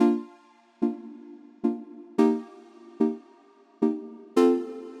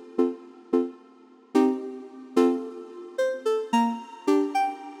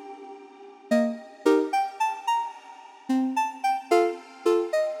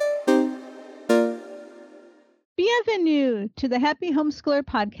Bienvenue to the Happy Homeschooler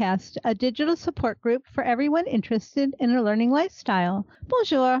Podcast, a digital support group for everyone interested in a learning lifestyle.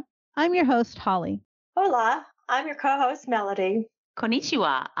 Bonjour, I'm your host, Holly. Hola, I'm your co-host, Melody.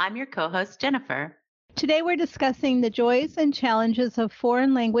 Konnichiwa, I'm your co-host, Jennifer. Today we're discussing the joys and challenges of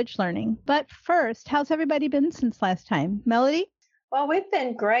foreign language learning. But first, how's everybody been since last time? Melody? Well, we've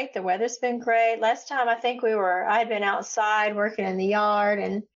been great. The weather's been great. Last time I think I'd been outside working in the yard,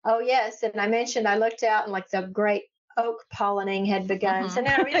 and I mentioned I looked out and like the great oak pollinating had begun. So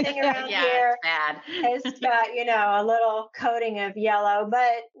now everything around here has got, a little coating of yellow,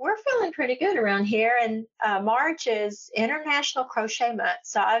 but we're feeling pretty good around here. And March is International Crochet Month.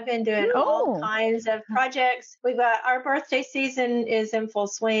 So I've been doing all kinds of projects. We've got our birthday season is in full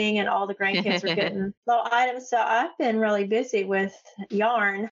swing and all the grandkids are getting little items. So I've been really busy with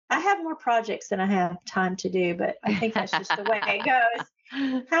yarn. I have more projects than I have time to do, but I think that's just the way it goes.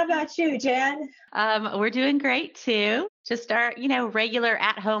 How about you, Jen? We're doing great too. Just our, regular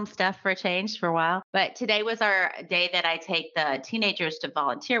at-home stuff for a change for a while. But today was our day that I take the teenagers to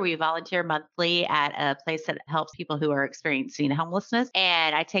volunteer. We volunteer monthly at a place that helps people who are experiencing homelessness.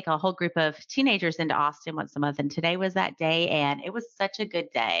 And I take a whole group of teenagers into Austin once a month. And today was that day. And it was such a good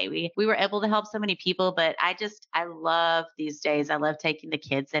day. We were able to help so many people, but I love these days. I love taking the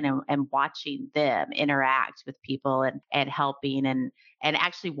kids in and watching them interact with people and helping and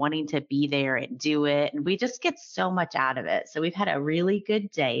actually wanting to be there and do it. And we just get so much out of it. So we've had a really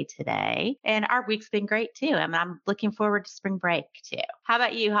good day today and our week's been great too. I'm looking forward to spring break too. How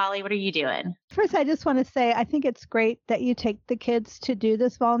about you, Holly? What are you doing? First, I just want to say, I think it's great that you take the kids to do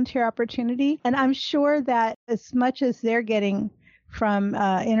this volunteer opportunity. And I'm sure that as much as they're getting from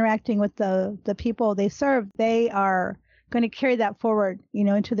interacting with the people they serve, they are going to carry that forward,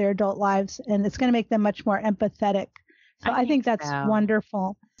 into their adult lives. And it's going to make them much more empathetic. So I think that's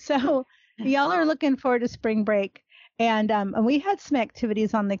wonderful. So y'all are looking forward to spring break. And we had some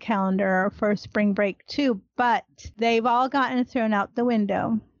activities on the calendar for spring break too, but they've all gotten thrown out the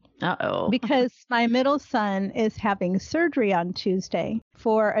window. Uh-oh. Because my middle son is having surgery on Tuesday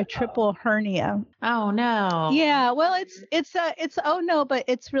for a triple hernia. Oh no. Yeah, well it's oh no, but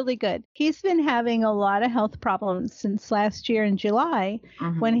it's really good. He's been having a lot of health problems since last year in July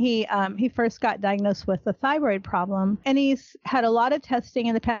when he first got diagnosed with a thyroid problem, and he's had a lot of testing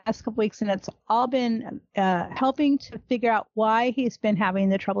in the past couple weeks, and it's all been helping to figure out why he's been having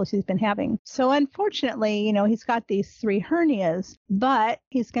the troubles he's been having. So unfortunately, he's got these 3 hernias, but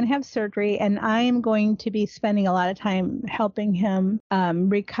he's going to have surgery, and I'm going to be spending a lot of time helping him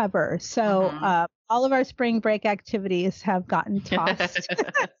recover. So all of our spring break activities have gotten tossed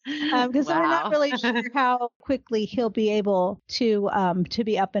because we're not really sure how quickly he'll be able to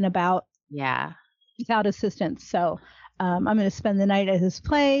be up and about without assistance. So I'm going to spend the night at his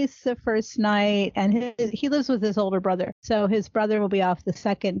place the first night, and he lives with his older brother. So his brother will be off the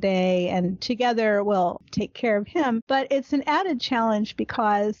second day, and together we'll take care of him. But it's an added challenge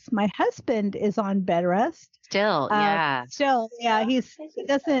because my husband is on bed rest. Still, yeah. He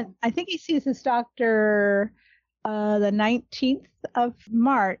doesn't, I think he sees his doctor the 19th of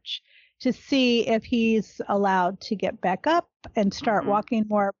March to see if he's allowed to get back up and start walking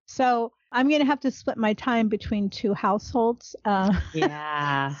more. So I'm going to have to split my time between 2 households.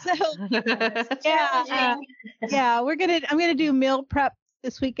 Yeah. I'm going to do meal prep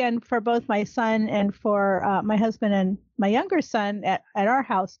this weekend for both my son and for my husband and my younger son at our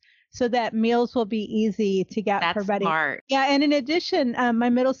house, so that meals will be easy to get That's everybody. Smart. Yeah, and in addition, my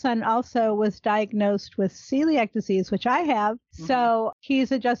middle son also was diagnosed with celiac disease, which I have. So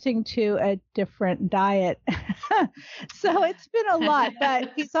he's adjusting to a different diet. So it's been a lot,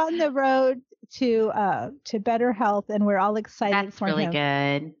 but he's on the road to better health, and we're all excited for him. That's really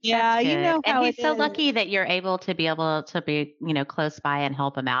good. Yeah, That's good. You know how and he's so is. lucky that you're able to be close by and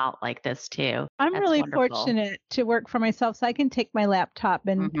help him out like this too. I'm That's really wonderful. fortunate to work for myself, so I can take my laptop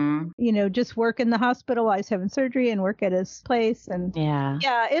and just work in the hospital while he's having surgery and work at his place. And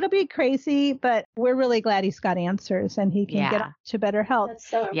yeah, it'll be crazy, but we're really glad he's got answers and he can get on to better health. That's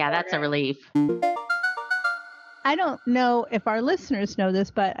so important. That's a relief. I don't know if our listeners know this,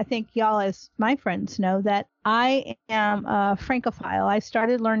 but I think y'all as my friends know that I am a Francophile. I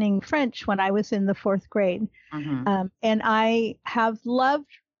started learning French when I was in the 4th grade. And I have loved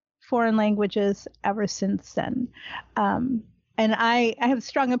foreign languages ever since then. And I have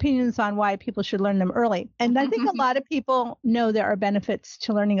strong opinions on why people should learn them early. And I think a lot of people know there are benefits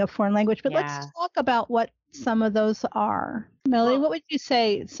to learning a foreign language, but let's talk about what some of those are. Melody, what would you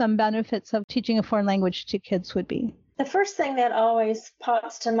say some benefits of teaching a foreign language to kids would be? The first thing that always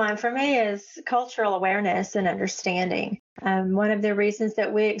pops to mind for me is cultural awareness and understanding. One of the reasons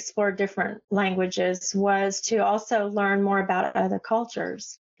that we explored different languages was to also learn more about other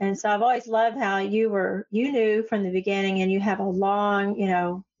cultures. And so I've always loved how you knew from the beginning, and you have a long,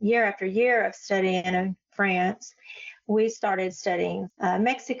 year after year of studying in France. We started studying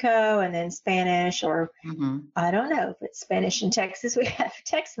Mexico and then Spanish, or I don't know if it's Spanish in Texas. We have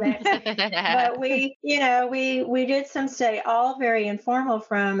Tex-Mex, but we did some study, all very informal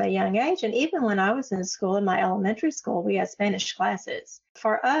from a young age. And even when I was in school, in my elementary school, we had Spanish classes.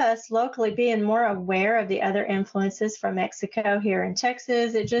 For us, locally, being more aware of the other influences from Mexico here in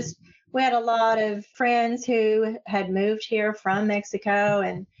Texas, we had a lot of friends who had moved here from Mexico,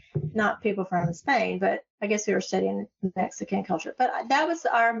 and not people from Spain, but I guess we were studying Mexican culture. But that was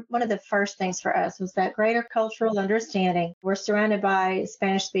one of the first things for us, was that greater cultural understanding. We're surrounded by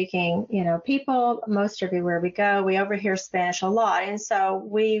Spanish speaking, people most everywhere we go. We overhear Spanish a lot. And so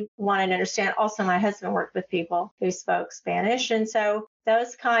we wanted to understand. Also, my husband worked with people who spoke Spanish. And so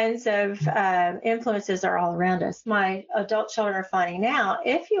those kinds of influences are all around us. My adult children are finding now,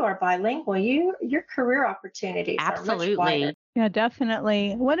 if you are bilingual, your career opportunities are much wider. Yeah,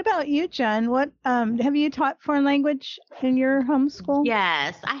 definitely. What about you, Jen? What have you taught foreign language in your homeschool?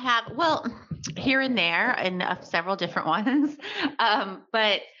 Yes, I have. Well, here and there, and several different ones.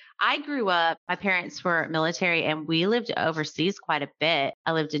 But I grew up, my parents were military, and we lived overseas quite a bit.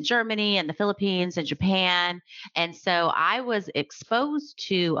 I lived in Germany and the Philippines and Japan. And so I was exposed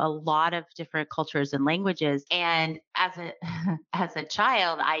to a lot of different cultures and languages. And as a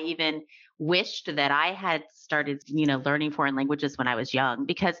child, I even wished that I had started, learning foreign languages when I was young,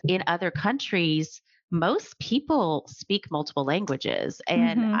 because in other countries, most people speak multiple languages.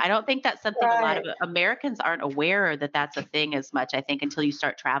 And I don't think that's something a lot of Americans aren't aware that that's a thing as much, I think, until you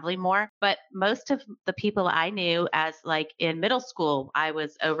start traveling more. But most of the people I knew, as like in middle school, I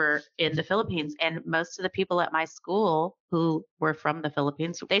was over in the Philippines, and most of the people at my school who were from the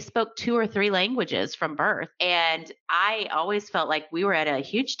Philippines, they spoke 2 or 3 languages from birth. And I always felt like we were at a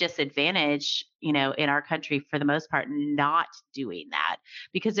huge disadvantage, in our country for the most part, not doing that,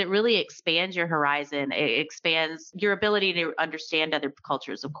 because it really expands your horizon. It expands your ability to understand other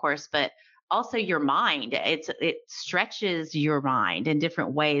cultures, of course, but also your mind. It stretches your mind in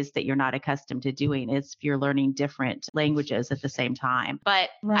different ways that you're not accustomed to doing if you're learning different languages at the same time. But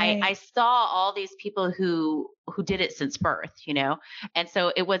I saw all these people who did it since birth, and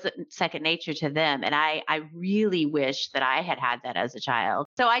so it wasn't second nature to them. And I really wish that I had that as a child.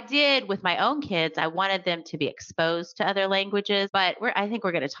 So I did with my own kids. I wanted them to be exposed to other languages, but I think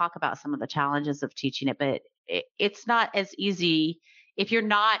we're going to talk about some of the challenges of teaching it, but it's not as easy. If you're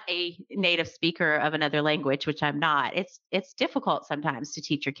not a native speaker of another language, which I'm not, it's difficult sometimes to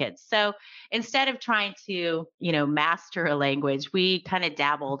teach your kids. So instead of trying to, master a language, we kind of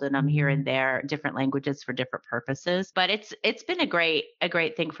dabbled in them here and there, different languages for different purposes. But it's been a great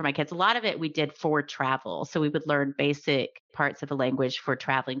thing for my kids. A lot of it we did for travel. So we would learn basic parts of the language for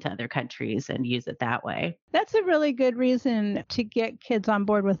traveling to other countries and use it that way. That's a really good reason to get kids on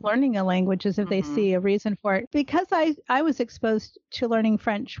board with learning a language, is if they see a reason for it. Because I was exposed to learning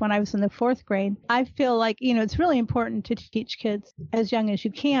French when I was in the 4th grade, I feel like, it's really important to teach kids as young as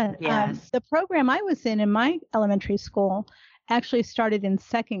you can. Yes. The program I was in my elementary school actually started in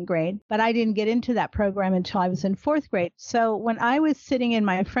 2nd grade, but I didn't get into that program until I was in 4th grade. So when I was sitting in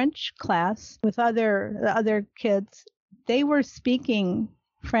my French class with the other kids, they were speaking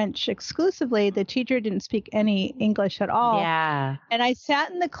French exclusively. The teacher didn't speak any English at all. Yeah. And I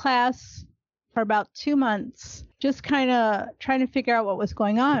sat in the class for about 2 months, just kind of trying to figure out what was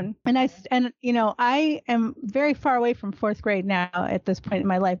going on. And I am very far away from 4th grade now at this point in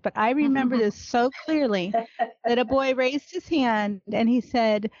my life, but I remember this so clearly, that a boy raised his hand and he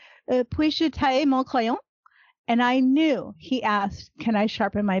said, "Puis-je tailler mon crayon?" And I knew he asked, "Can I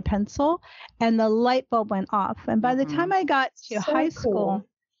sharpen my pencil?" And the light bulb went off. And by the time I got to high school,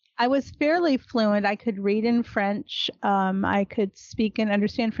 I was fairly fluent. I could read in French. I could speak and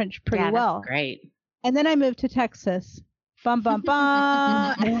understand French pretty well. That's great. And then I moved to Texas. Bum, bum,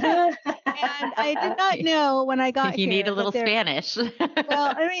 bum. And I did not know when I got here. You need a little Spanish. Well,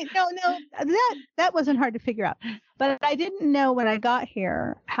 I mean, no, that wasn't hard to figure out. But I didn't know when I got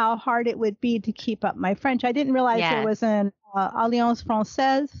here how hard it would be to keep up my French. I didn't realize there was an Alliance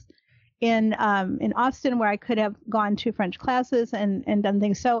Française in Austin where I could have gone to French classes and done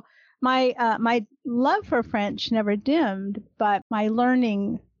things. So my love for French never dimmed, but my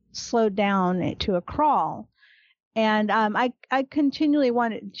learning slowed down to a crawl. And I continually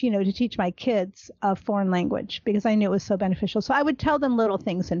wanted, to teach my kids a foreign language because I knew it was so beneficial. So I would tell them little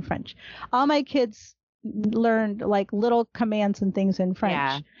things in French. All my kids learned like little commands and things in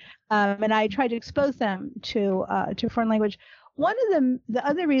French. Yeah. And I tried to expose them to foreign language. One of the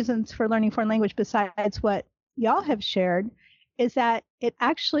other reasons for learning foreign language, besides what y'all have shared, is that it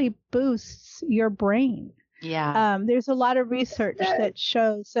actually boosts your brain. Yeah. There's a lot of research that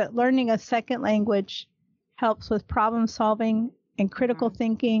shows that learning a second language helps with problem solving and critical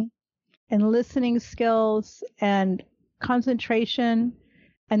thinking and listening skills and concentration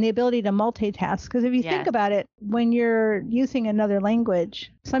and the ability to multitask. Because if you think about it, when you're using another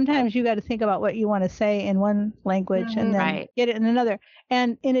language, sometimes you got to think about what you want to say in one language and then get it in another.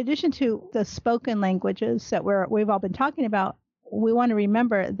 And in addition to the spoken languages that we've all been talking about, we want to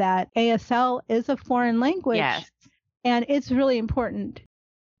remember that ASL is a foreign language, and it's really important.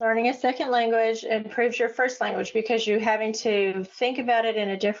 Learning a second language improves your first language because you're having to think about it in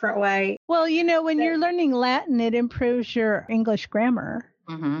a different way. Well, when you're learning Latin, it improves your English grammar.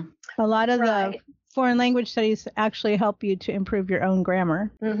 Mm-hmm. A lot of the foreign language studies actually help you to improve your own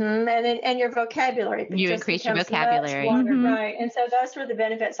grammar. Mm-hmm. And your vocabulary. You increase your vocabulary. Right. And so those were the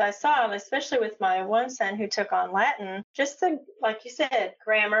benefits I saw, especially with my one son who took on Latin. Just like you said,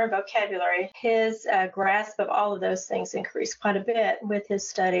 grammar, vocabulary, his grasp of all of those things increased quite a bit with his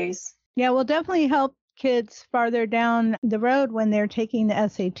studies. Yeah, will definitely help kids farther down the road when they're taking the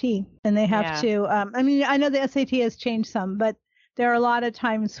SAT. And they have to, I know the SAT has changed some, but there are a lot of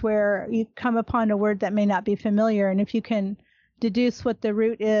times where you come upon a word that may not be familiar. And if you can deduce what the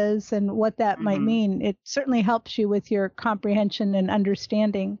root is and what that might mean, it certainly helps you with your comprehension and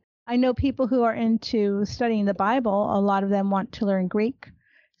understanding. I know people who are into studying the Bible, a lot of them want to learn Greek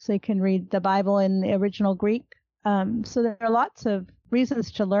so they can read the Bible in the original Greek. So there are lots of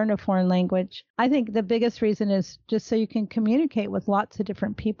reasons to learn a foreign language. I think the biggest reason is just so you can communicate with lots of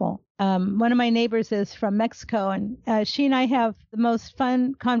different people. One of my neighbors is from Mexico, and she and I have the most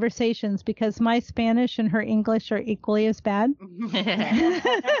fun conversations because my Spanish and her English are equally as bad.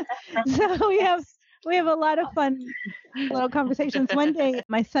 So we have a lot of fun little conversations. One day,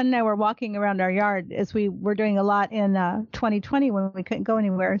 my son and I were walking around our yard, as we were doing a lot in 2020 when we couldn't go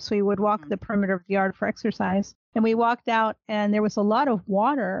anywhere. So we would walk the perimeter of the yard for exercise. And we walked out, and there was a lot of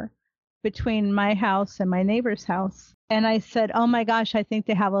water between my house and my neighbor's house. And I said, oh my gosh, I think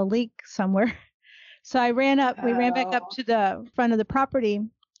they have a leak somewhere. So we ran back up to the front of the property,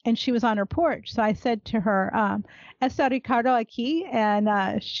 and she was on her porch. So I said to her, ¿Está Ricardo aquí? And,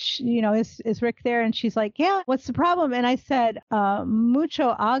 is Rick there? And she's like, yeah, what's the problem? And I said,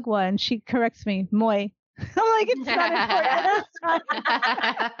 mucho agua. And she corrects me, muy. I'm like, it's not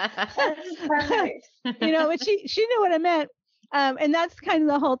important. But she knew what I meant. And that's kind of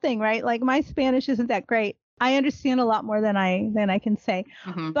the whole thing, right? Like, my Spanish isn't that great. I understand a lot more than I can say.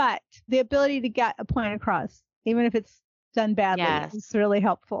 But the ability to get a point across, even if it's done badly, is really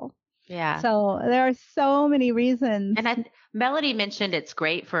helpful. Yeah. So there are so many reasons. And Melody mentioned it's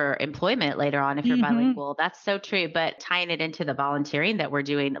great for employment later on if you're bilingual. That's so true. But tying it into the volunteering that we're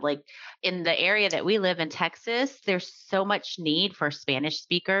doing, like in the area that we live in, Texas, there's so much need for Spanish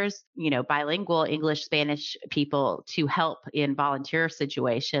speakers, bilingual English, Spanish people to help in volunteer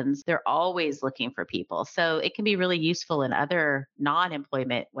situations. They're always looking for people. So it can be really useful in other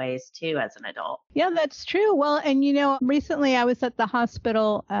non-employment ways too as an adult. Yeah, that's true. Well, and recently I was at the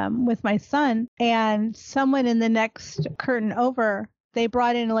hospital with my son, and someone in the next curtain over, they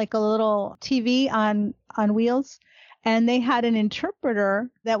brought in like a little TV on wheels, and they had an interpreter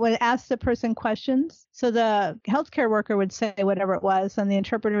that would ask the person questions. So the healthcare worker would say whatever it was, and the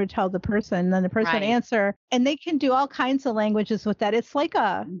interpreter would tell the person, and then the person would answer. And they can do all kinds of languages with that. It's like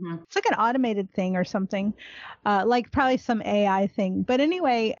it's like an automated thing or something, like probably some AI thing. But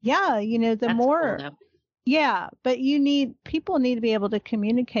anyway, That's more. Cool, yeah, but people need to be able to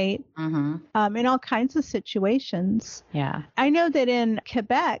communicate in all kinds of situations. Yeah. I know that in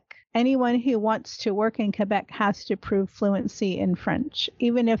Quebec, anyone who wants to work in Quebec has to prove fluency in French,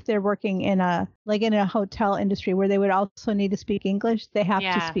 even if they're working in a hotel industry where they would also need to speak English. They have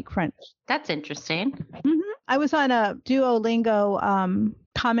to speak French. That's interesting. I was on a Duolingo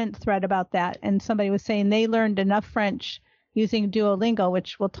comment thread about that, and somebody was saying they learned enough French using Duolingo,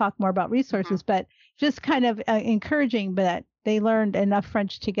 which we'll talk more about resources, but just kind of encouraging that they learned enough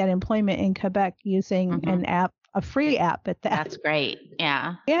French to get employment in Quebec using an app, a free app at that. That's great.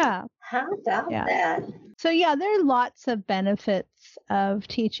 Yeah. Yeah. How about that? So there are lots of benefits of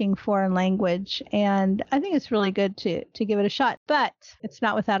teaching foreign language, and I think it's really good to give it a shot. But it's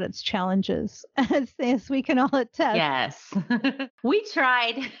not without its challenges, as we can all attest. Yes. We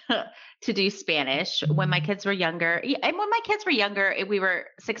tried to do Spanish when my kids were younger. And when my kids were younger, we were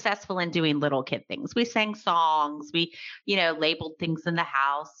successful in doing little kid things. We sang songs. We, labeled things in the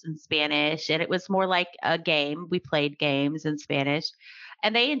house in Spanish. And it was more like a game. We played games in Spanish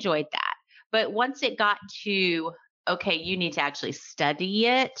and they enjoyed that. But once it got to, okay, you need to actually study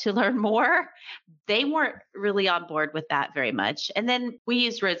it to learn more, they weren't really on board with that very much. And then we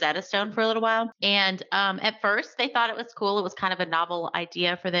used Rosetta Stone for a little while. And at first, they thought it was cool. It was kind of a novel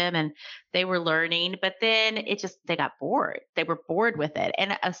idea for them and they were learning. But then they got bored. They were bored with it.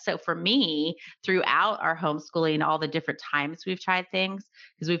 And so for me, throughout our homeschooling, all the different times we've tried things,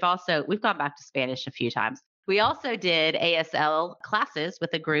 because we've gone back to Spanish a few times. We also did ASL classes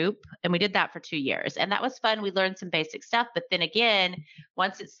with a group, and we did that for 2 years. And that was fun. We learned some basic stuff. But then again,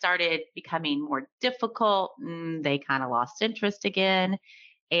 once it started becoming more difficult, they kind of lost interest again.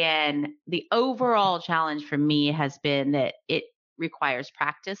 And the overall challenge for me has been that it requires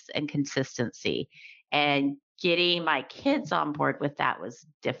practice and consistency. And getting my kids on board with that was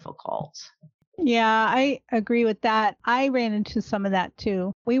difficult. Yeah, I agree with that. I ran into some of that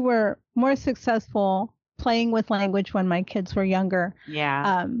too. We were more successful playing with language when my kids were younger.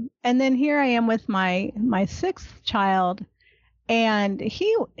 Yeah. And then here I am with my sixth child, and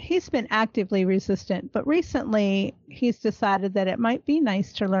he's been actively resistant, but recently he's decided that it might be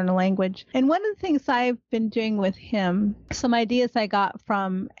nice to learn a language. And one of the things I've been doing with him, some ideas I got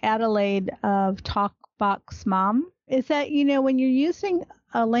from Adelaide of TalkBox Mom, is that, when you're using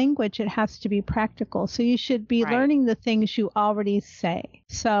a language, it has to be practical. So you should be learning the things you already say.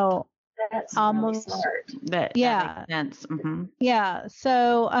 So that's almost really smart. That makes sense. Mm-hmm. Yeah.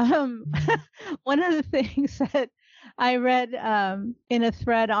 So one of the things that I read in a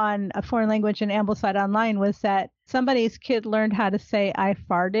thread on a foreign language in Ambleside Online was that somebody's kid learned how to say "I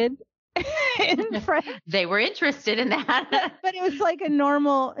farted" in French. They were interested in that, but it was like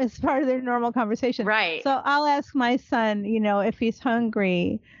it's part of their normal conversation. Right. So I'll ask my son, if he's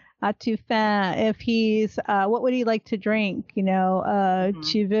hungry. Tu faim, if he's, what would he like to drink?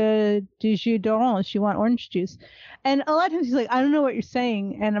 Tu veux du jus d'orange? You want orange juice? And a lot of times he's like, I don't know what you're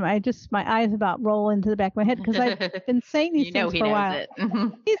saying. And my eyes about roll into the back of my head because I've been saying these things for a while.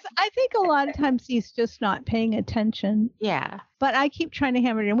 I think a lot of times he's just not paying attention. Yeah. But I keep trying to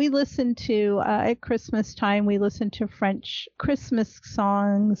hammer it in. We listen to, at Christmas time, we listen to French Christmas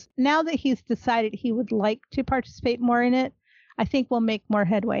songs. Now that he's decided he would like to participate more in it, I think we'll make more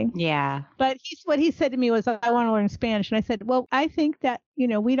headway. Yeah. But what he said to me was, I want to learn Spanish. And I said, well, I think that,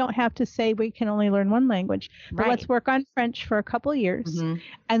 we don't have to say we can only learn one language. But let's work on French for a couple of years. Mm-hmm.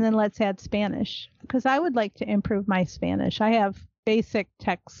 And then let's add Spanish. Because I would like to improve my Spanish. I have basic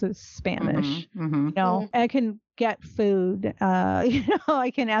Texas Spanish. Mm-hmm. Mm-hmm. I can get food.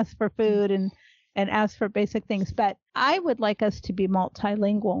 I can ask for food and ask for basic things. But I would like us to be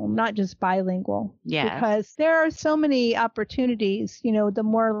multilingual, not just bilingual. Yeah. Because there are so many opportunities, the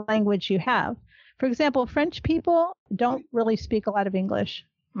more language you have. For example, French people don't really speak a lot of English.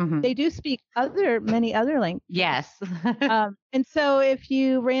 Mm-hmm. They do speak many other languages. Yes. And so if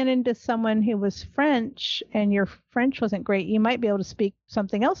you ran into someone who was French and your French wasn't great, you might be able to speak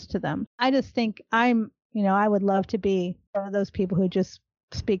something else to them. I just think I would love to be one of those people who just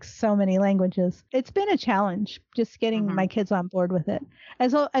speaks so many languages. It's been a challenge just getting my kids on board with it.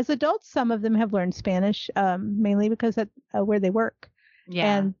 As adults, some of them have learned Spanish, mainly because of where they work.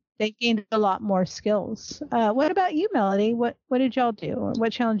 Yeah. And they gained a lot more skills. What about you, Melody? What did y'all do? Or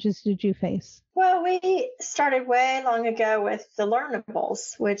what challenges did you face? Well, we started way long ago with the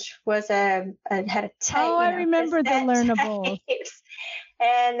Learnables, which was had a tape. Oh, I remember the Learnables. Tapes.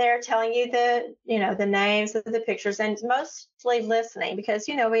 And they're telling you the names of the pictures and mostly listening because,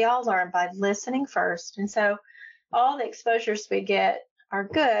 we all learn by listening first. And so all the exposures we get are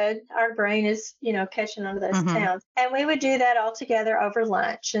good. Our brain is, catching on to those sounds. And we would do that all together over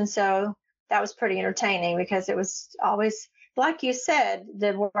lunch. And so that was pretty entertaining because it was always, like you said,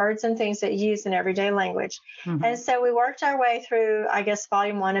 the words and things that you use in everyday language. Mm-hmm. And so we worked our way through, I guess,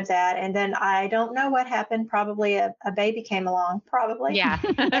 volume 1 of that. And then I don't know what happened. Probably a baby came along, probably. Yeah.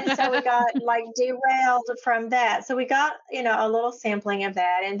 And so we got derailed from that. So we got, a little sampling of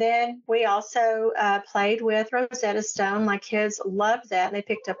that. And then we also played with Rosetta Stone. My kids loved that. They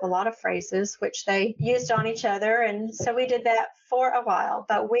picked up a lot of phrases, which they used on each other. And so we did that for a while,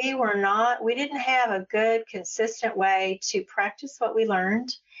 but we didn't have a good, consistent way to practice what we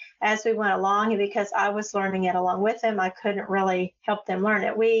learned as we went along. And because I was learning it along with them, I couldn't really help them learn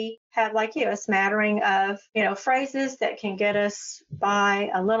it. We have like you a smattering of, phrases that can get us by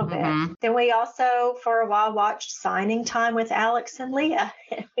a little bit. Then we also for a while watched Signing Time with Alex and Leah.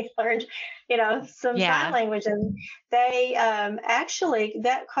 We learned, some sign language, and they actually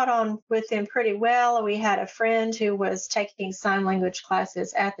that caught on with them pretty well. We had a friend who was taking sign language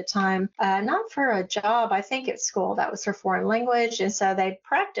classes at the time, not for a job, I think at school. That was her foreign language. And so they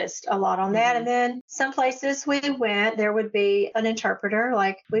practiced a lot on that. And then some places we went, there would be an interpreter.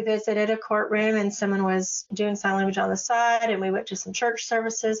 Like we visited a courtroom and someone was doing sign language on the side, and we went to some church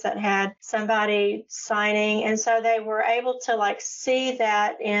services that had somebody signing. And so they were able to like see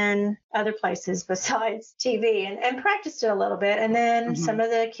that in other places besides TV and practiced it a little bit. And then some of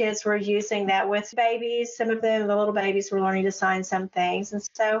the kids were using that with babies. Some of them, the little babies, were learning to sign some things. And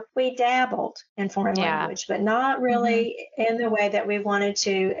so we dabbled in foreign language, but not really in the way that we wanted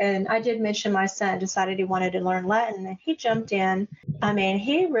to. And I did mention my son decided he wanted to learn Latin, and he jumped in. I mean,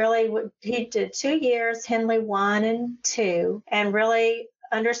 he did 2 years, Henley 1 and 2, and really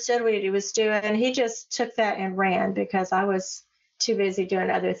understood what he was doing. He just took that and ran because I was too busy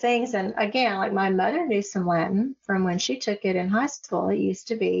doing other things. And again, like my mother knew some Latin from when she took it in high school. It used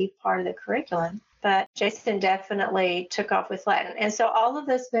to be part of the curriculum. But Jason definitely took off with Latin. And so all of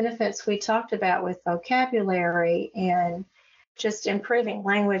those benefits we talked about with vocabulary and just improving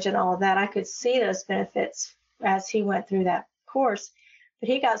language and all of that, I could see those benefits as he went through that course. But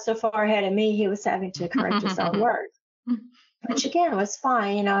he got so far ahead of me, he was having to correct his own work, which again was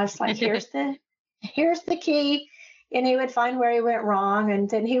fine. I was like, here's the key. And he would find where he went wrong. And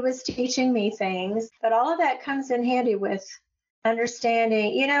then he was teaching me things. But all of that comes in handy with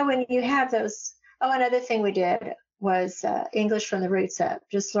understanding, when you have those. Oh, another thing we did was English from the roots up,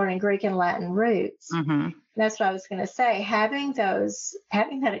 just learning Greek and Latin roots. That's what I was going to say. Having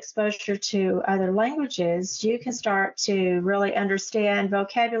that exposure to other languages, you can start to really understand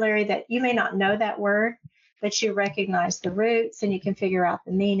vocabulary that you may not know that word, but you recognize the roots and you can figure out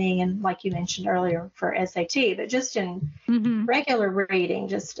the meaning. And like you mentioned earlier for SAT, but just in regular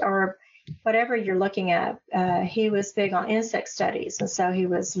reading, or whatever you're looking at, he was big on insect studies. And so he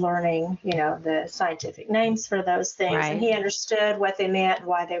was learning, the scientific names for those things. Right. And he understood what they meant and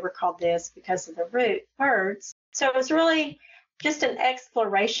why they were called this because of the root words. So it was really just an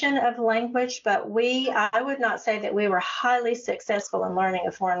exploration of language, but I would not say that we were highly successful in learning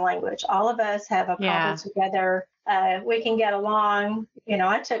a foreign language. All of us have a cobble together. We can get along.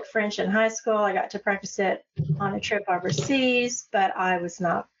 I took French in high school. I got to practice it on a trip overseas, but I was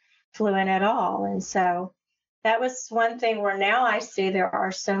not fluent at all. And so that was one thing where now I see there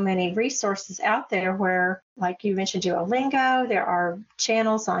are so many resources out there where, like you mentioned, Duolingo, there are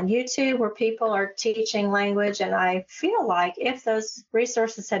channels on YouTube where people are teaching language. And I feel like if those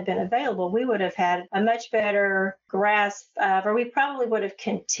resources had been available, we would have had a much better grasp of, or we probably would have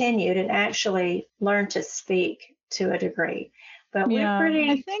continued and actually learned to speak to a degree. But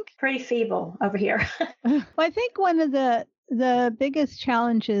we're pretty feeble over here. Well, I think one of the biggest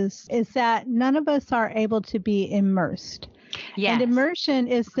challenges is that none of us are able to be immersed. Yes. And immersion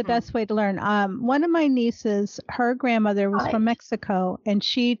is the best way to learn. One of my nieces, her grandmother was from Mexico, and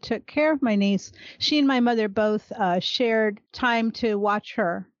she took care of my niece. She and my mother both shared time to watch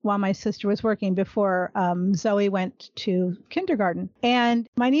her while my sister was working before Zoe went to kindergarten. And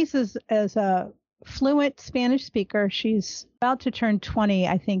my niece is a fluent Spanish speaker. She's about to turn 20,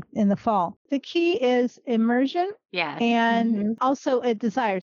 I think, in the fall. The key is immersion and also a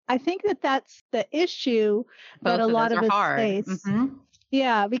desire. I think that's the issue that a lot of us face.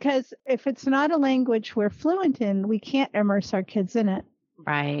 Yeah, because if it's not a language we're fluent in, we can't immerse our kids in it.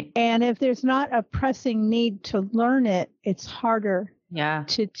 Right. And if there's not a pressing need to learn it, it's harder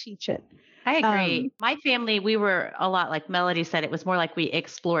to teach it. I agree. My family, we were a lot like Melody said, it was more like we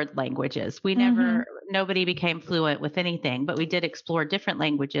explored languages. We nobody became fluent with anything, but we did explore different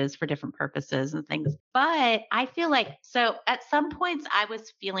languages for different purposes and things. But I feel like, so at some points I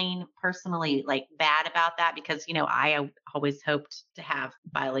was feeling personally like bad about that because, I always hoped to have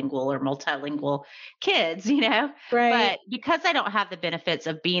bilingual or multilingual kids, Right. But because I don't have the benefits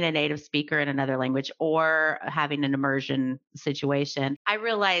of being a native speaker in another language or having an immersion situation, I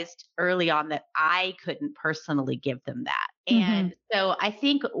realized early on that I couldn't personally give them that. And so I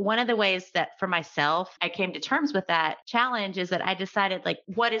think one of the ways that for myself, I came to terms with that challenge is that I decided, like,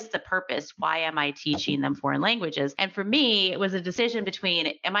 what is the purpose? Why am I teaching them foreign languages? And for me, it was a decision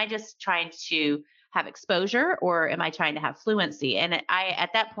between, am I just trying to have exposure or am I trying to have fluency? And I,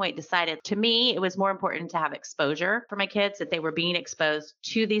 at that point, decided to me, it was more important to have exposure for my kids, that they were being exposed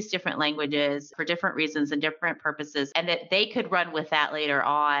to these different languages for different reasons and different purposes, and that they could run with that later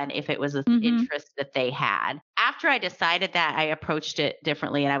on if it was an interest that they had. After I decided that, I approached it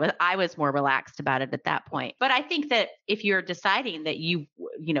differently, and I was more relaxed about it at that point. But I think that if you're deciding that you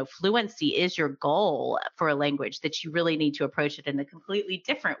know, fluency is your goal for a language, that you really need to approach it in a completely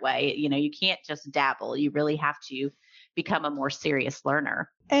different way. You know, you can't just dabble. You really have to become a more serious learner.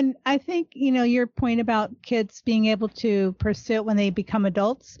 And I think, you know, your point about kids being able to pursue it when they become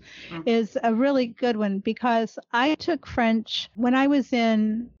adults is a really good one, because I took French when I was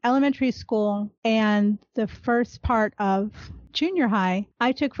in elementary school and the first part of junior high.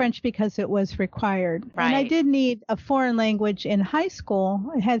 I took French because it was required. Right. And I did need a foreign language in high school.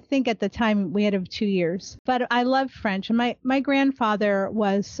 I think at the time we had 2 years, but I loved French. And my grandfather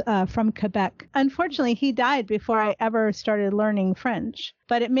was from Quebec. Unfortunately, he died before I ever started learning French.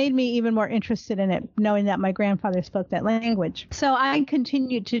 But it made me even more interested in it, knowing that my grandfather spoke that language. So I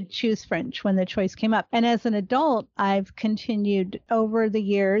continued to choose French when the choice came up. And as an adult, I've continued over the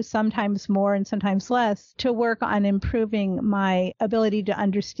years, sometimes more and sometimes less, to work on improving my ability to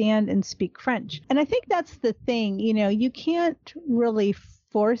understand and speak French. And I think that's the thing, you know, you can't really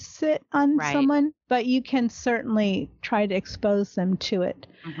force it on someone, but you can certainly try to expose them to it.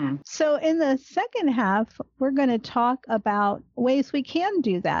 So in the second half, we're going to talk about ways we can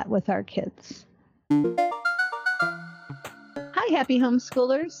do that with our kids. Hi, happy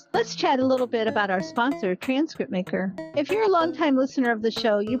homeschoolers. Let's chat a little bit about our sponsor, Transcript Maker. If you're a longtime listener of the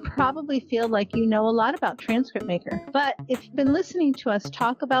show, you probably feel like you know a lot about Transcript Maker. But if you've been listening to us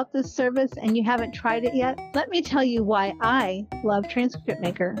talk about this service and you haven't tried it yet, let me tell you why I love Transcript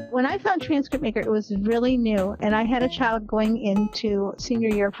Maker. When I found Transcript Maker, it was really new, and I had a child going into senior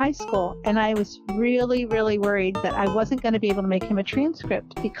year of high school, and I was really, really worried that I wasn't going to be able to make him a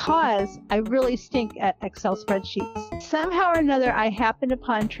transcript because I really stink at Excel spreadsheets. Somehow or another, I happened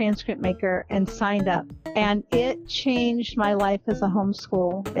upon Transcript Maker and signed up, and it changed my life as a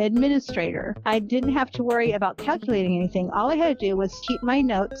homeschool administrator. I didn't have to worry about calculating anything. All I had to do was keep my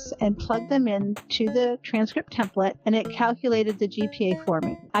notes and plug them into the transcript template, and it calculated the GPA for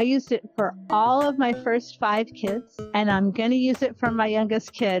me. I used it for all of my first 5 kids, and I'm going to use it for my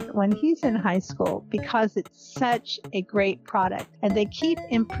youngest kid when he's in high school because it's such a great product, and they keep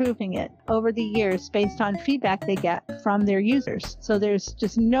improving it over the years based on feedback they get from their users. So there's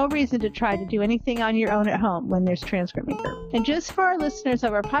just no reason to try to do anything on your own at home when there's Transcript Maker. And just for our listeners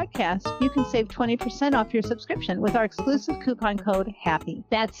of our podcast, you can save 20% off your subscription with our exclusive coupon code HAPPY.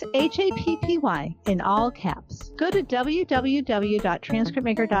 That's HAPPY in all caps. Go to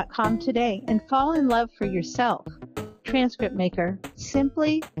www.transcriptmaker.com today and fall in love for yourself. Transcript Maker.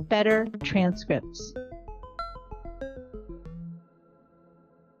 Simply better transcripts.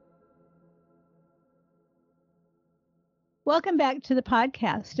 Welcome back to the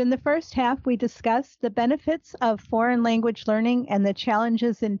podcast. In the first half, we discussed the benefits of foreign language learning and the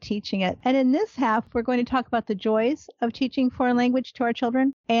challenges in teaching it. And in this half, we're going to talk about the joys of teaching foreign language to our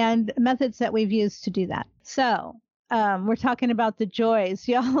children and methods that we've used to do that. So we're talking about the joys,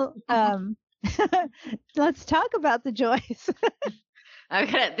 y'all. Let's talk about the joys.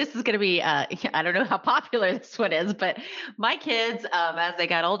 This is going to be, I don't know how popular this one is, but my kids, as they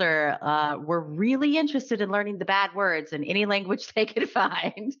got older, were really interested in learning the bad words in any language they could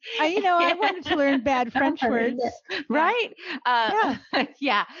find. I wanted to learn bad French words. Right?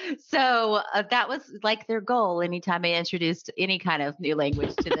 Yeah. So that was like their goal anytime I introduced any kind of new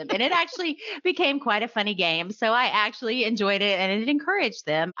language to them. And it actually became quite a funny game. So I actually enjoyed it and it encouraged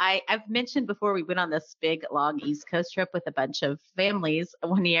them. I've mentioned before, we went on this big, long East Coast trip with a bunch of families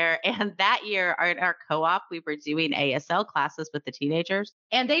one year. And that year in our co-op, we were doing ASL classes with the teenagers,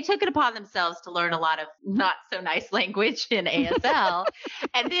 and they took it upon themselves to learn a lot of not so nice language in ASL.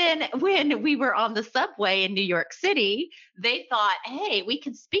 And then when we were on the subway in New York City, they thought, hey, we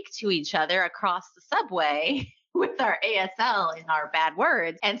can speak to each other across the subway with our ASL and our bad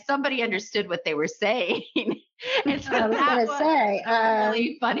words. And somebody understood what they were saying. And so I was going to say, a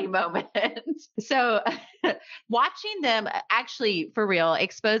really funny moment. So watching them actually, for real,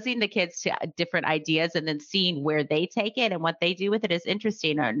 exposing the kids to different ideas and then seeing where they take it and what they do with it is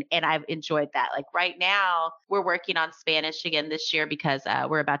interesting. And I've enjoyed that. Like right now, we're working on Spanish again this year because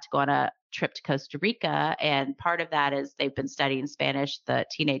we're about to go on a trip to Costa Rica. And part of that is they've been studying Spanish, the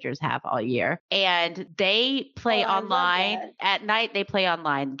teenagers have all year. And they play online at night. They play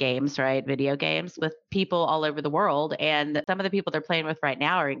online games, right? Video games with people all over the world. And some of the people they're playing with right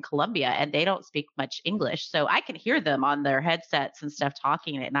now are in Colombia and they don't speak much English. So I can hear them on their headsets and stuff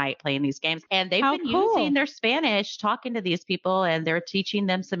talking at night playing these games. And they've been using their Spanish talking to these people and they're teaching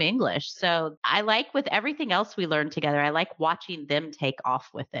them some English. So I like with everything else we learned together, I like watching them take off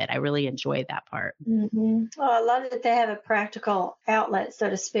with it. I really enjoy that part. Mm-hmm. Well, I love that they have a practical outlet, so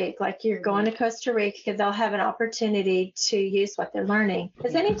to speak. Like you're going to Costa Rica, they'll have an opportunity to use what they're learning.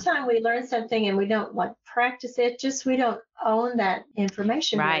 Because anytime we learn something and we don't like practice it, just we don't own that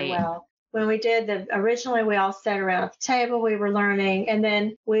information very well. When we did originally we all sat around at the table, we were learning, and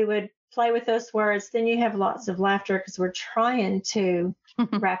then we would play with those words. Then you have lots of laughter because we're trying to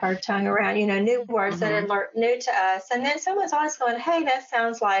wrap our tongue around, new words that are new to us. And then someone's always going, hey, that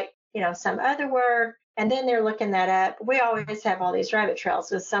sounds like, some other word. And then they're looking that up. We always have all these rabbit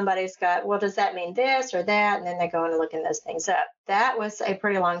trails with somebody's got, well, does that mean this or that? And then they go and looking those things up. That was a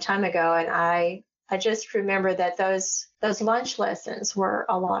pretty long time ago. And I just remember that those lunch lessons were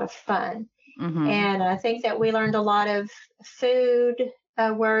a lot of fun. Mm-hmm. And I think that we learned a lot of food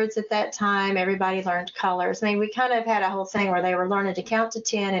words at that time. Everybody learned colors. I mean, we kind of had a whole thing where they were learning to count to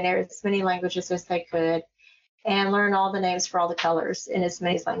 10 in as many languages as they could and learn all the names for all the colors in as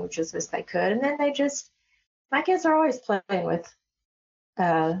many languages as they could. And then my kids are always playing with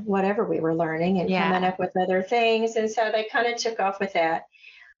whatever we were learning and coming up with other things. And so they kind of took off with that.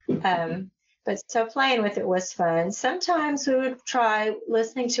 But so playing with it was fun. Sometimes we would try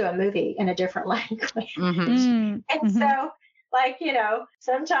listening to a movie in a different language. Mm-hmm. And so,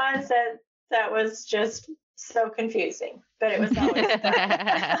 sometimes that was just so confusing, but it was always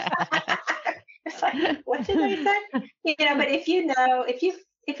fun. It's like, what did they say? But if you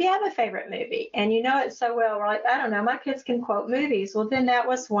have a favorite movie and you know it so well, we're like, I don't know, my kids can quote movies. Well, then that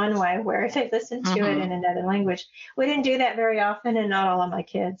was one way where they listened to it in another language. We didn't do that very often, and not all of my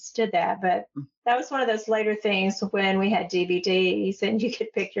kids did that. But that was one of those later things when we had DVDs and you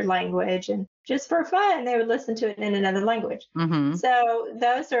could pick your language, and just for fun, they would listen to it in another language. Mm-hmm. So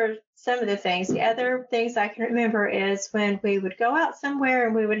those are some of the things. The other things I can remember is when we would go out somewhere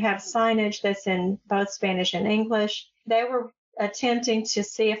and we would have signage that's in both Spanish and English. They were attempting to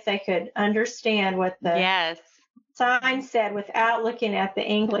see if they could understand what the sign said without looking at the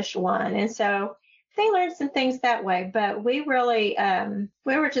English one. And so they learned some things that way, but we really,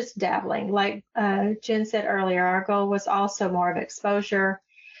 we were just dabbling. Like Jen said earlier, our goal was also more of exposure,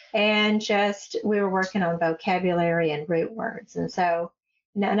 and just we were working on vocabulary and root words. And so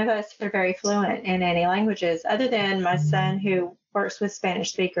none of us are very fluent in any languages other than my son, who works with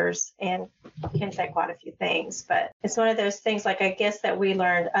Spanish speakers and can say quite a few things. But it's one of those things, like, I guess that we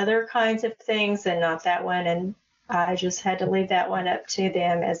learned other kinds of things and not that one. And I just had to leave that one up to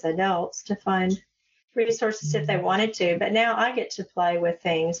them as adults to find resources if they wanted to. But now I get to play with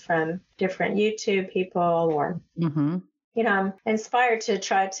things from different YouTube people, or, I'm inspired to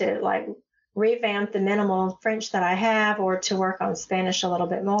try to revamp the minimal French that I have, or to work on Spanish a little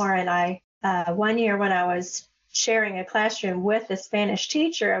bit more. And I, one year when I was sharing a classroom with a Spanish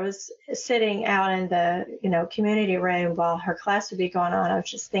teacher, I was sitting out in the, community room while her class would be going on. I was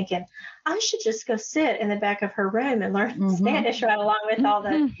just thinking, I should just go sit in the back of her room and learn Spanish right along with all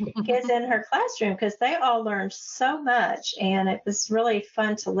the kids in her classroom, because they all learned so much. And it was really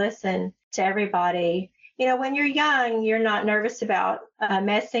fun to listen to everybody. When you're young, you're not nervous about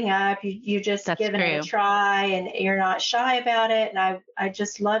messing up. You just give it a try, and you're not shy about it. And I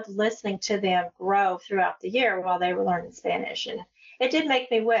just loved listening to them grow throughout the year while they were learning Spanish. And it did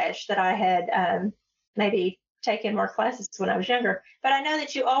make me wish that I had maybe taken more classes when I was younger. But I know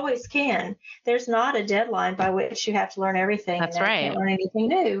that you always can. There's not a deadline by which you have to learn everything. That's right. Can't learn anything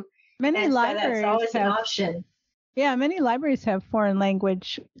new. Many libraries that's always an option. Yeah, many libraries have foreign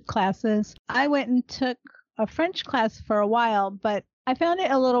language classes. I went and took a French class for a while, but I found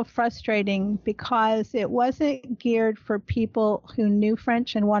it a little frustrating because it wasn't geared for people who knew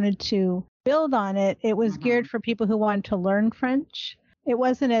French and wanted to build on it. It was geared for people who wanted to learn French. It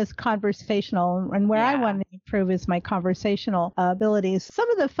wasn't as conversational, and where I want to improve is my conversational abilities. Some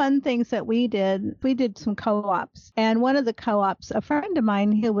of the fun things that we did some co-ops, and one of the co-ops, a friend of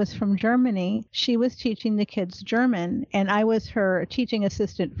mine who was from Germany, she was teaching the kids German, and I was her teaching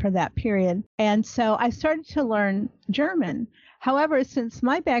assistant for that period. And so I started to learn German. However, since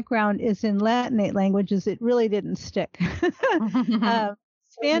my background is in Latinate languages, it really didn't stick.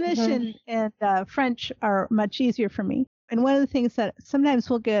 Spanish and French are much easier for me. And one of the things that sometimes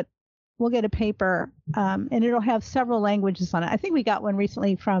we'll get a paper, and it'll have several languages on it. I think we got one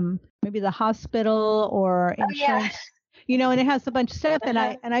recently from maybe the hospital or insurance, and it has a bunch of stuff. And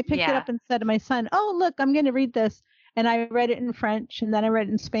I picked it up and said to my son, "Oh, look, I'm going to read this." And I read it in French, and then I read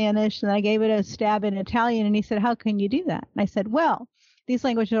it in Spanish, and then I gave it a stab in Italian. And he said, "How can you do that?" And I said, "Well, these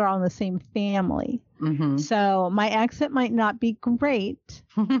languages are all in the same family. So my accent might not be great,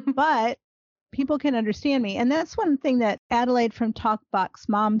 but people can understand me." And that's one thing that Adelaide from Talkbox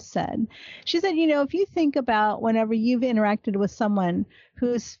Mom said. She said, if you think about whenever you've interacted with someone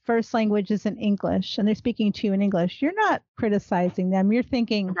whose first language isn't English and they're speaking to you in English, you're not criticizing them. You're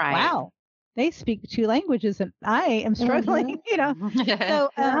thinking, wow, they speak 2 languages and I am struggling, So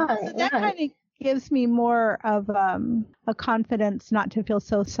that kind of gives me more of a confidence not to feel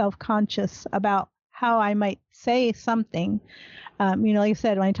so self-conscious about how I might say something. Like I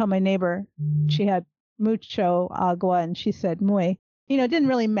said, when I told my neighbor she had mucho agua and she said muy, it didn't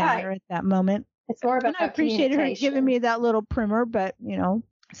really matter at that moment. It's more about and I appreciated her giving me that little primer, but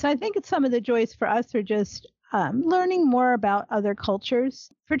so I think some of the joys for us are just learning more about other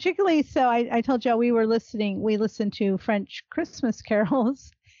cultures. Particularly, so I told you we listened to French Christmas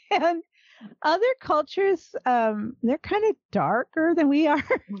carols, and other cultures, they're kind of darker than we are.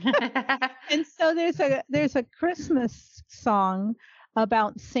 And so there's a Christmas song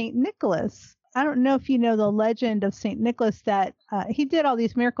about Saint Nicholas. I don't know if you know the legend of Saint Nicholas, that he did all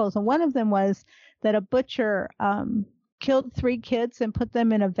these miracles, and one of them was that a butcher killed 3 kids and put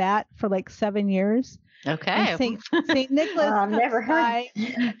them in a vat for like 7 years. Okay. Saint Nicholas never heard.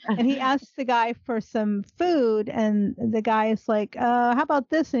 And he asks the guy for some food, and the guy is like, how about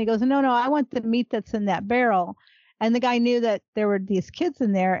this? And he goes, no, I want the meat that's in that barrel. And the guy knew that there were these kids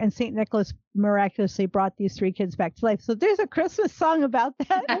in there, and Saint Nicholas miraculously brought these 3 kids back to life. So there's a Christmas song about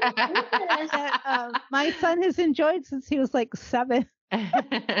that that my son has enjoyed since he was like 7.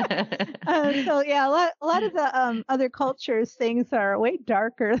 So yeah, a lot of the other cultures, things are way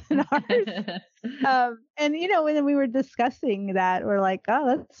darker than ours. And when we were discussing that, we're like,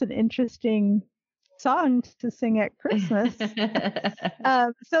 oh, that's an interesting song to sing at Christmas.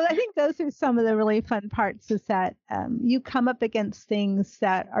 So I think those are some of the really fun parts, is that you come up against things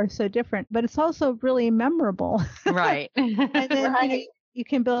that are so different, but it's also really memorable. Right. And then you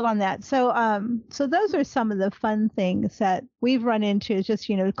can build on that. So so those are some of the fun things that we've run into, is just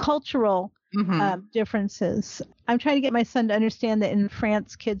cultural differences. I'm trying to get my son to understand that in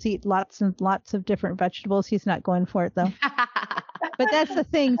France, kids eat lots and lots of different vegetables. He's not going for it though. But that's the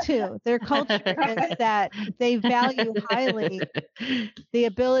thing too. Their culture is that they value highly the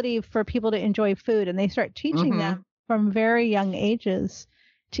ability for people to enjoy food, and they start teaching them from very young ages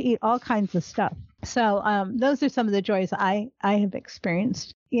to eat all kinds of stuff. So those are some of the joys I have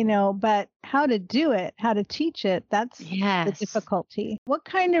experienced, but how to do it, how to teach it, that's the difficulty. What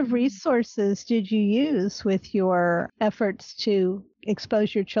kind of resources did you use with your efforts to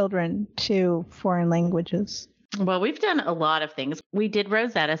expose your children to foreign languages? Well, we've done a lot of things. We did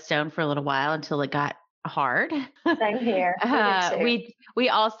Rosetta Stone for a little while until it got hard. Same here. We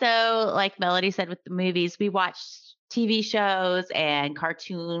also, like Melody said with the movies, we watched TV shows and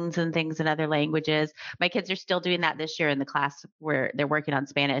cartoons and things in other languages. My kids are still doing that this year in the class where they're working on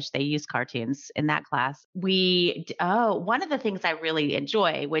Spanish. They use cartoons in that class. One of the things I really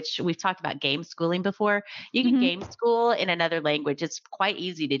enjoy, which we've talked about game schooling before, you can game school in another language. It's quite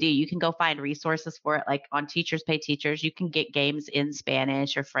easy to do. You can go find resources for it, like on Teachers Pay Teachers. You can get games in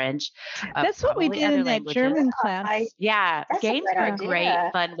Spanish or French. That's what we did in that German class. Games are a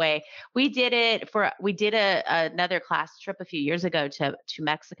great, fun way. We did another class trip a few years ago to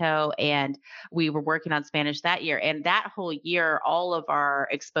Mexico, and we were working on Spanish that year. And that whole year, all of our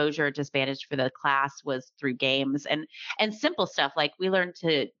exposure to Spanish for the class was through games and simple stuff. Like we learned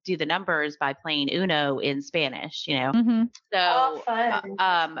to do the numbers by playing Uno in Spanish, So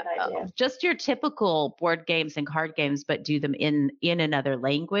just your typical board games and card games, but do them in another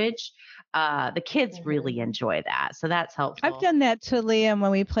language. The kids really enjoy that. So that's helpful. I've done that to Liam when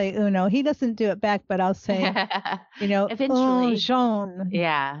we play Uno. He doesn't do it back, but I'll say, eventually. Jaune.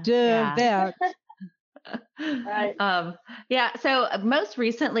 Vert. Right. So most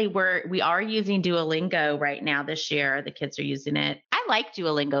recently we are using Duolingo right now this year. The kids are using it. I like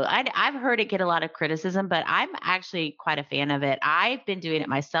Duolingo. I've heard it get a lot of criticism, but I'm actually quite a fan of it. I've been doing it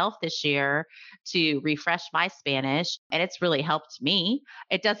myself this year to refresh my Spanish, and it's really helped me.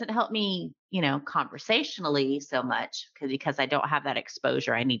 It doesn't help me, conversationally so much because I don't have that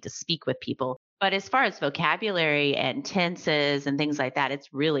exposure. I need to speak with people. But as far as vocabulary and tenses and things like that,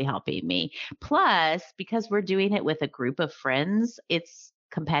 it's really helping me. Plus, because we're doing it with a group of friends, it's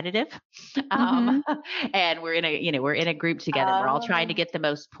competitive. And we're in a group together. We're all trying to get the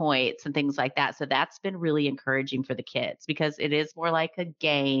most points and things like that. So that's been really encouraging for the kids because it is more like a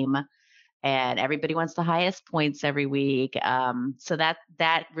game and everybody wants the highest points every week. So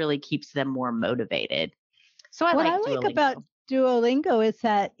that really keeps them more motivated. So I What like I like Duolingo. about Duolingo is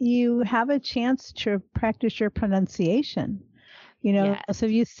that you have a chance to practice your pronunciation. Yes. So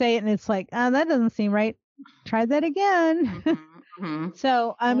if you say it and it's like, that doesn't seem right, try that again.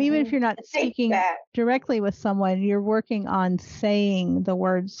 So even if you're not speaking directly with someone, you're working on saying the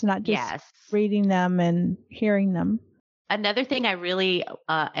words, not just reading them and hearing them. Another thing I really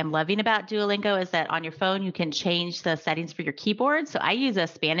am loving about Duolingo is that on your phone, you can change the settings for your keyboard. So I use a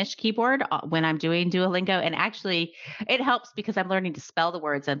Spanish keyboard when I'm doing Duolingo. And actually, it helps because I'm learning to spell the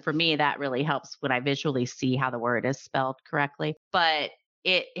words. And for me, that really helps when I visually see how the word is spelled correctly. But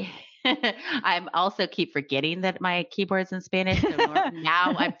I'm also keep forgetting that my keyboard's in Spanish. So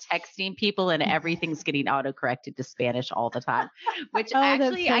now I'm texting people and everything's getting autocorrected to Spanish all the time, which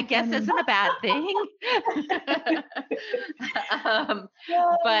actually I guess isn't a bad thing.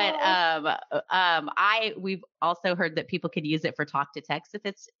 We've also heard that people can use it for talk to text if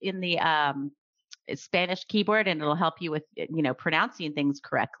it's in the Spanish keyboard, and it'll help you with, pronouncing things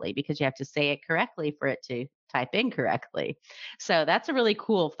correctly because you have to say it correctly for it to type in correctly. So that's a really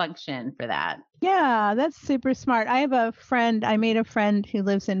cool function for that. Yeah, that's super smart. I made a friend who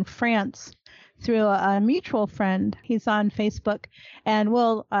lives in France through a mutual friend. He's on Facebook, and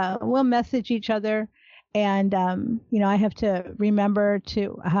we'll message each other. And, I have to remember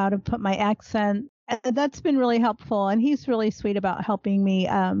how to put my accent. That's been really helpful. And he's really sweet about helping me.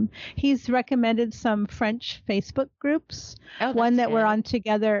 He's recommended some French Facebook groups. One that we're on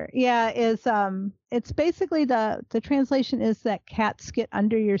together. Yeah, is it's basically the translation is that cats get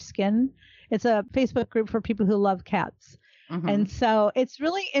under your skin. It's a Facebook group for people who love cats. Mm-hmm. And so it's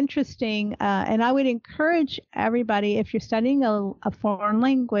really interesting. And I would encourage everybody, if you're studying a foreign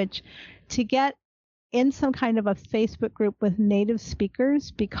language, to get in some kind of a Facebook group with native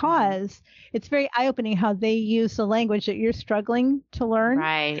speakers, because it's very eye-opening how they use the language that you're struggling to learn.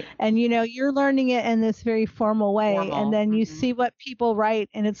 Right. And, you're learning it in this very formal way. And then you see what people write,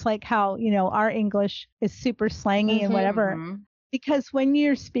 and it's like how, our English is super slangy and whatever. Mm-hmm. Because when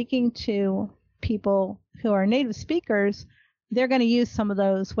you're speaking to people who are native speakers, they're going to use some of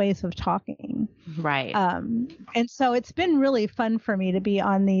those ways of talking. Right. And so it's been really fun for me to be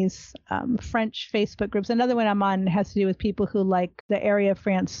on these French Facebook groups. Another one I'm on has to do with people who like the area of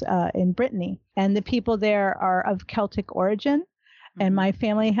France in Brittany. And the people there are of Celtic origin. And my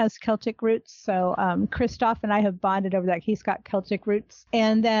family has Celtic roots. So Christoph and I have bonded over that. He's got Celtic roots.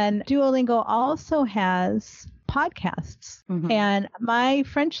 And then Duolingo also has podcasts. Mm-hmm. And my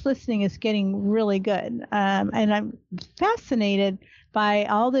French listening is getting really good. And I'm fascinated by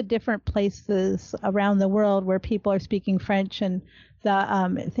all the different places around the world where people are speaking French and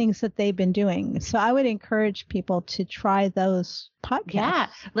the things that they've been doing. So I would encourage people to try those podcasts. Yeah,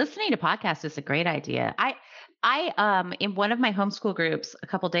 listening to podcasts is a great idea. I in one of my homeschool groups a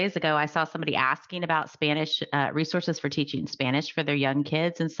couple days ago, I saw somebody asking about Spanish resources for teaching Spanish for their young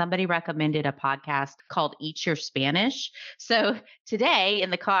kids, and somebody recommended a podcast called Eat Your Spanish. So today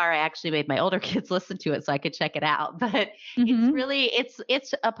in the car, I actually made my older kids listen to it so I could check it out. But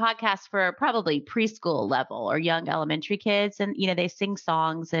it's a podcast for probably preschool level or young elementary kids, and they sing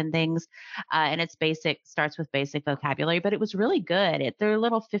songs and things, and it's starts with basic vocabulary, but it was really good. They're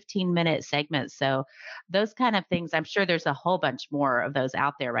little 15-minute segments, so those kind of things. I'm sure there's a whole bunch more of those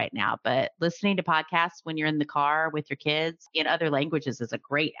out there right now, but listening to podcasts when you're in the car with your kids in other languages is a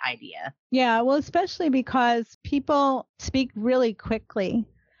great idea. Yeah, well, especially because people speak really quickly.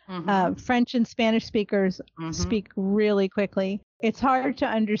 Mm-hmm. French and Spanish speakers speak really quickly. It's hard to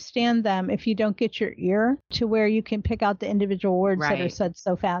understand them if you don't get your ear to where you can pick out the individual words that are said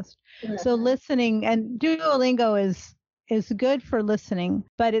so fast. Mm-hmm. So listening, and Duolingo is good for listening,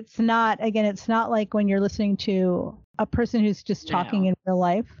 but it's not like when you're listening to a person who's just talking in real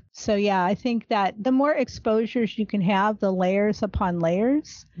life. So yeah, I think that the more exposures you can have, the layers upon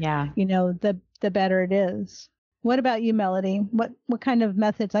layers, the better it is. What about you, Melody? What kind of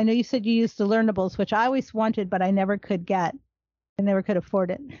methods? I know you said you used the Learnables, which I always wanted, but I never could get. I never could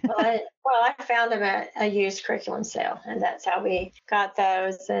afford it. I found them at a used curriculum sale, and that's how we got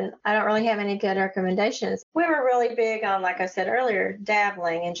those. And I don't really have any good recommendations. We were really big on, like I said earlier,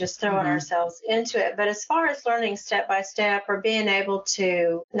 dabbling and just throwing ourselves into it. But as far as learning step by step or being able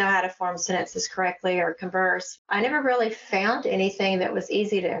to know how to form sentences correctly or converse, I never really found anything that was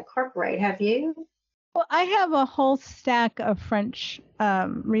easy to incorporate. Have you? Well, I have a whole stack of French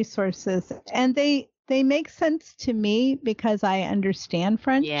resources, and they make sense to me because I understand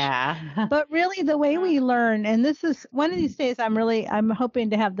French. Yeah. But really the way we learn, and this is one of these days I'm hoping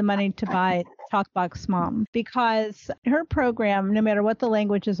to have the money to buy TalkBox Mom, because her program, no matter what the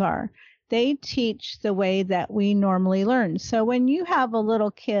languages are, they teach the way that we normally learn. So when you have a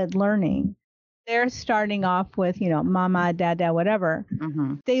little kid learning, they're starting off with, mama, dada, whatever.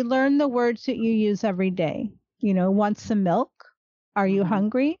 They learn the words that you use every day. Want some milk? Are you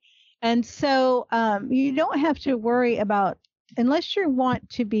hungry? And so you don't have to worry about, unless you want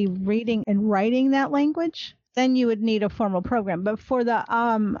to be reading and writing that language, then you would need a formal program. But for the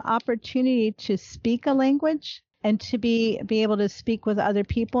opportunity to speak a language and to be able to speak with other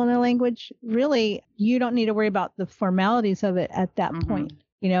people in a language, really, you don't need to worry about the formalities of it at that point.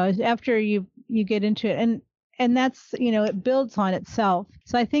 After you get into it. And that's, it builds on itself.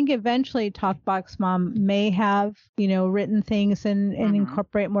 So I think eventually TalkBox Mom may have, written things and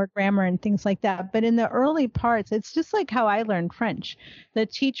incorporate more grammar and things like that. But in the early parts, it's just like how I learned French. The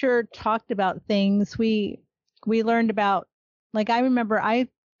teacher talked about things. We learned about, like, I remember I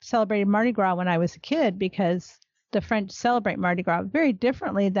celebrated Mardi Gras when I was a kid because the French celebrate Mardi Gras very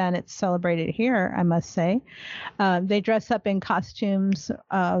differently than it's celebrated here, I must say. They dress up in costumes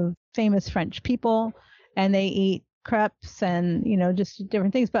of famous French people, and they eat crepes and, just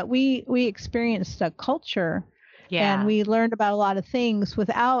different things. But we experienced a culture, and we learned about a lot of things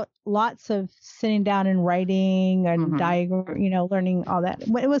without lots of sitting down and writing and diagram, learning all that.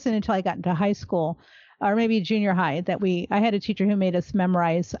 It wasn't until I got into high school or maybe junior high that I had a teacher who made us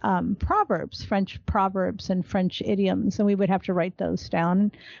memorize proverbs, French proverbs and French idioms, and we would have to write those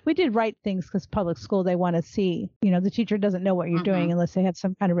down. We did write things because public school, they want to see, the teacher doesn't know what you're doing unless they have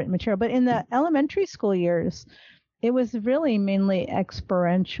some kind of written material. But in the elementary school years, it was really mainly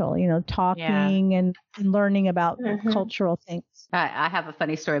experiential, talking and learning about cultural things. I have a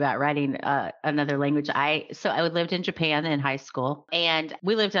funny story about writing another language. I lived in Japan in high school, and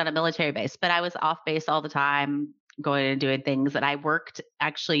we lived on a military base, but I was off base all the time, going and doing things. And I worked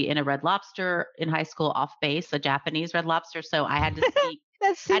actually in a Red Lobster in high school off base, a Japanese Red Lobster. So I had to speak.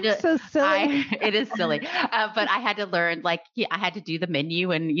 That seems so silly. It is silly. But I had to learn, I had to do the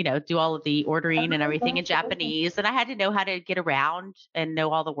menu and, do all of the ordering and everything in Japanese. And I had to know how to get around and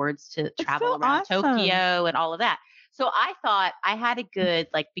know all the words to travel around Tokyo and all of that. So I thought I had a good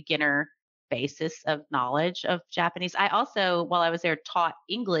beginner basis of knowledge of Japanese. I also, while I was there, taught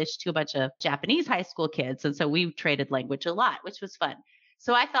English to a bunch of Japanese high school kids. And so we traded language a lot, which was fun.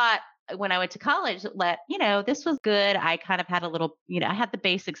 So I thought, when I went to college, this was good. I kind of had a little, I had the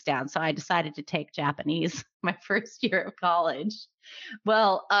basics down. So I decided to take Japanese my first year of college.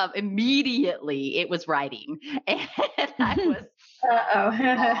 Well, immediately it was writing, and I was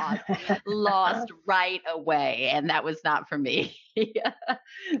lost right away. And that was not for me.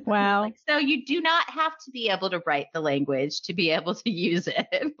 Wow. So you do not have to be able to write the language to be able to use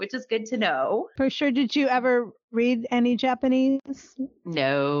it, which is good to know. For sure. Did you ever read any Japanese?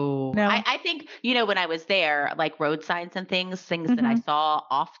 No. I think, when I was there, like road signs and things that I saw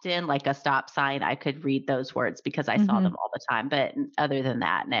often, like a stop sign, I could read those words because I saw them all the time. But other than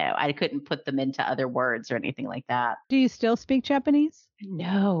that, no, I couldn't put them into other words or anything like that. Do you still speak Japanese?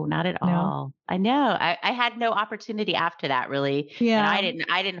 No, not at all. I know. I had no opportunity after that, really. Yeah. And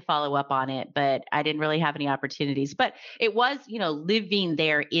I didn't follow up on it, but I didn't really have any opportunities. But it was, living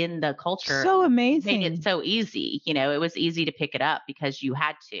there in the culture. So amazing. Made it so easy. It was easy to pick it up because you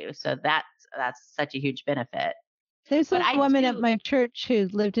had to. So that's such a huge benefit. There's a woman at my church who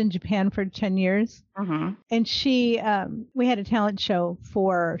lived in Japan for 10 years. And she, we had a talent show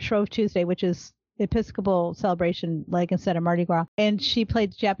for Shrove Tuesday, which is Episcopal celebration, like instead of Mardi Gras. And she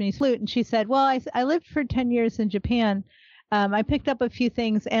played Japanese flute. And she said, well, I lived for 10 years in Japan. I picked up a few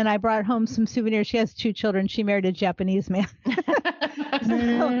things and I brought home some souvenirs. She has 2 children. She married a Japanese man.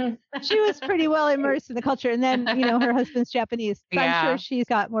 So she was pretty well immersed in the culture. And then, her husband's Japanese. So I'm sure she's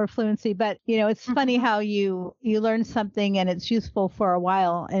got more fluency. But, it's funny how you learn something and it's useful for a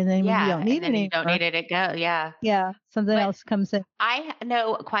while. And then when you don't need it anymore. You don't need it to go. Yeah. Yeah. Something else comes in. I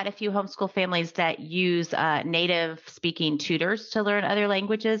know quite a few homeschool families that use native speaking tutors to learn other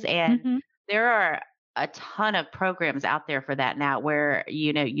languages. And there are a ton of programs out there for that now where,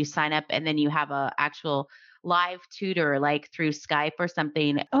 you sign up and then you have a actual live tutor, like through Skype or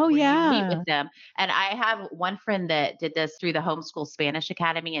something. Oh, yeah. You meet with them. And I have one friend that did this through the Homeschool Spanish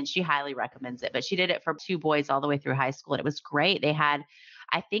Academy, and she highly recommends it. But she did it for 2 boys all the way through high school. And it was great. They had,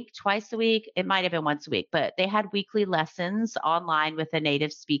 I think, twice a week. It might have been once a week, but they had weekly lessons online with a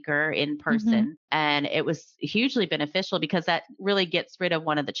native speaker in person. And it was hugely beneficial because that really gets rid of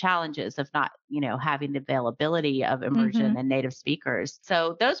one of the challenges of not, having the availability of immersion and native speakers.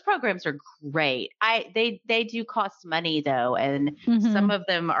 So those programs are great. They do cost money though, and some of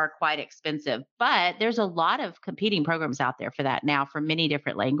them are quite expensive, but there's a lot of competing programs out there for that now for many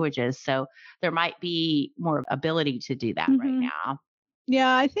different languages. So there might be more ability to do that right now.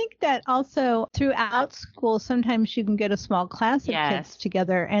 Yeah, I think that also throughout school, sometimes you can get a small class of kids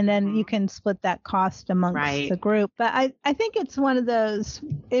together and then you can split that cost amongst the group. But I think it's one of those,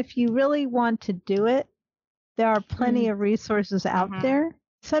 if you really want to do it, there are plenty of resources out there.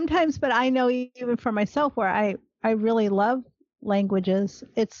 Sometimes, but I know even for myself where I really love languages,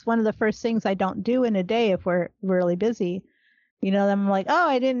 it's one of the first things I don't do in a day if we're really busy. I'm like, oh,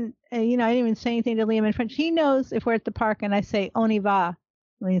 I didn't even say anything to Liam in French. He knows if we're at the park and I say, on y va,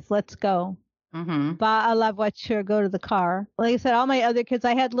 means let's go. Va à la voiture, go to the car. Like I said, all my other kids,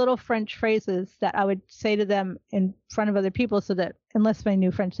 I had little French phrases that I would say to them in front of other people so that unless I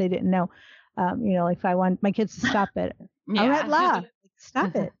knew French, they didn't know. Like if I want my kids to stop it, arrête là,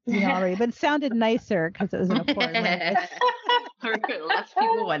 stop it, already. But it sounded nicer because it was in a foreign language. Left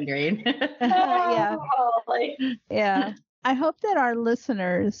people wondering. Yeah. I hope that our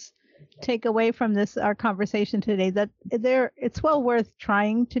listeners take away from our conversation today that it's well worth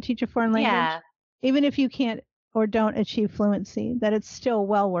trying to teach a foreign language, even if you can't or don't achieve fluency, that it's still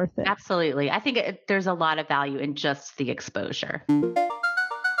well worth it. Absolutely. I think there's a lot of value in just the exposure.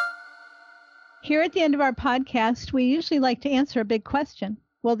 Here at the end of our podcast, we usually like to answer a big question.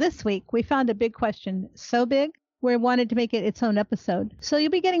 Well, this week we found a big question so big, we wanted to make it its own episode. So you'll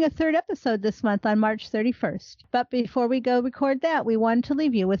be getting a third episode this month on March 31st. But before we go record that, we wanted to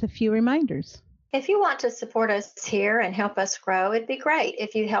leave you with a few reminders. If you want to support us here and help us grow, it'd be great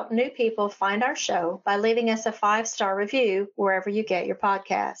if you help new people find our show by leaving us a 5-star review wherever you get your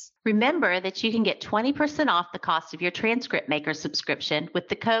podcasts. Remember that you can get 20% off the cost of your Transcript Maker subscription with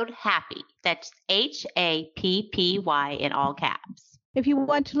the code HAPPY. That's HAPPY in all caps. If you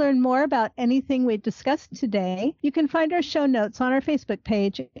want to learn more about anything we discussed today, you can find our show notes on our Facebook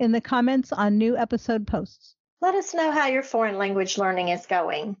page in the comments on new episode posts. Let us know how your foreign language learning is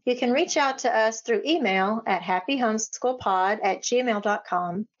going. You can reach out to us through email at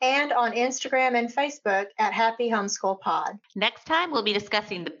happyhomeschoolpod@gmail.com and on Instagram and Facebook at happyhomeschoolpod. Next time, we'll be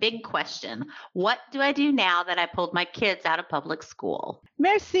discussing the big question, what do I do now that I pulled my kids out of public school?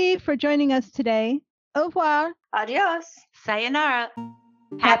 Merci for joining us today. Au revoir. Adios. Sayonara.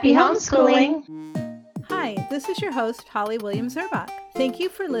 Happy homeschooling. Hi, this is your host, Holly Williams-Zerbach. Thank you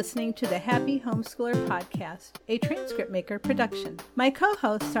for listening to the Happy Homeschooler Podcast, a Transcript Maker production. My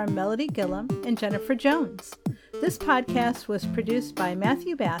co-hosts are Melody Gillum and Jennifer Jones. This podcast was produced by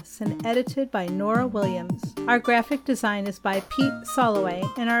Matthew Bass and edited by Nora Williams. Our graphic design is by Pete Soloway,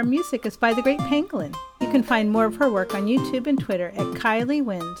 and our music is by The Great Pangolin. You can find more of her work on YouTube and Twitter at Kylie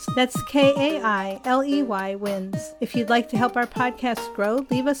Wins. That's Kailey Wins. If you'd like to help our podcast grow,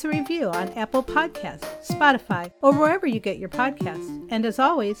 leave us a review on Apple Podcasts, Spotify, or wherever you get your podcasts. And as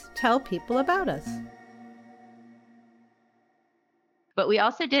always, tell people about us. But we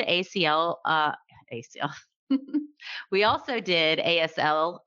also did we also did ASL